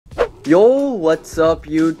Yo, what's up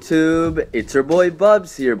YouTube? It's your boy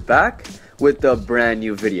Bubs here, back with a brand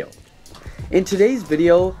new video. In today's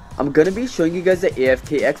video, I'm gonna be showing you guys the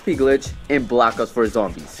AFK XP glitch in Black Ops 4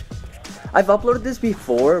 Zombies. I've uploaded this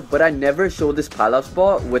before, but I never showed this pile-up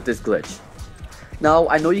spot with this glitch. Now,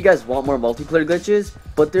 I know you guys want more multiplayer glitches,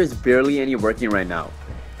 but there's barely any working right now.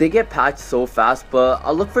 They get patched so fast, but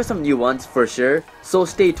I'll look for some new ones for sure, so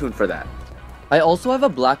stay tuned for that. I also have a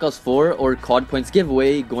Black Ops 4 or COD points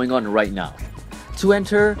giveaway going on right now. To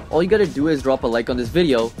enter, all you gotta do is drop a like on this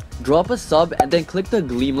video, drop a sub, and then click the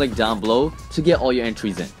Gleam link down below to get all your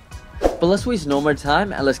entries in. But let's waste no more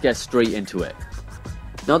time and let's get straight into it.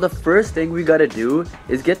 Now the first thing we gotta do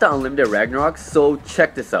is get the unlimited Ragnaroks, so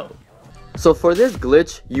check this out. So for this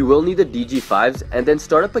glitch, you will need the DG5s and then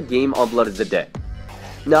start up a game on Blood of the Dead.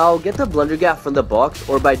 Now get the Blundergat from the box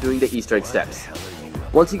or by doing the Easter egg steps.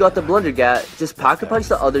 Once you got the Blundergat, just pack-a-punch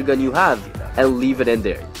the other gun you have and leave it in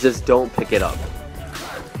there. Just don't pick it up.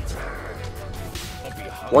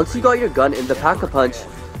 Once you got your gun in the pack-a-punch,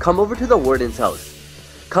 come over to the Warden's house.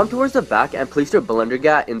 Come towards the back and place your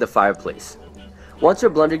Blundergat in the fireplace. Once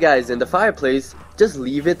your Blundergat is in the fireplace, just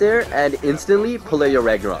leave it there and instantly pull out your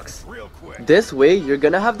Ragnaroks. This way, you're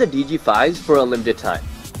gonna have the DG5s for a limited time.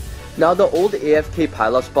 Now the old AFK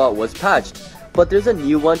pile-up spot was patched, but there's a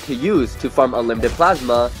new one to use to farm unlimited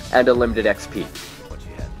plasma and unlimited XP.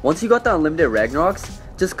 Once you got the unlimited Ragnaroks,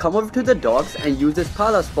 just come over to the docks and use this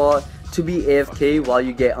pile-up spot to be AFK while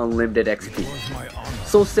you get unlimited XP.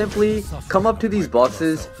 So simply, come up to these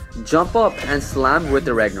boxes, jump up and slam with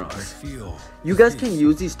the Ragnaroks. You guys can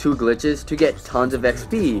use these two glitches to get tons of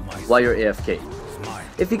XP while you're AFK.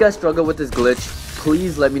 If you guys struggle with this glitch,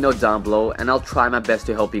 please let me know down below and I'll try my best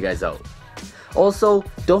to help you guys out. Also,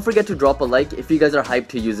 don't forget to drop a like if you guys are hyped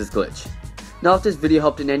to use this glitch. Now if this video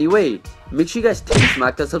helped in any way, make sure you guys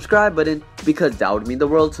smack that subscribe button because that would mean the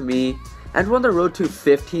world to me. And we're on the road to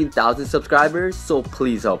 15,000 subscribers, so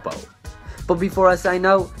please help out. But before I sign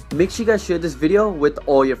out, make sure you guys share this video with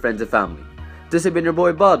all your friends and family. This has been your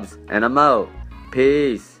boy Bubs, and I'm out.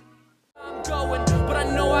 Peace. I'm going, but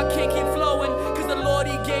I know I can't keep flowing, cause the Lord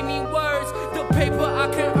he gave me words, the paper I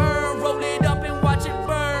can earn, roll it up and watch it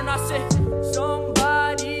burn. I said,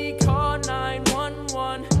 somebody call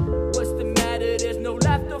 911, what's the matter, there's no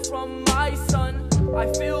laughter from my son.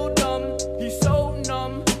 I feel dumb, he's so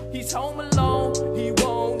numb, he's home alone.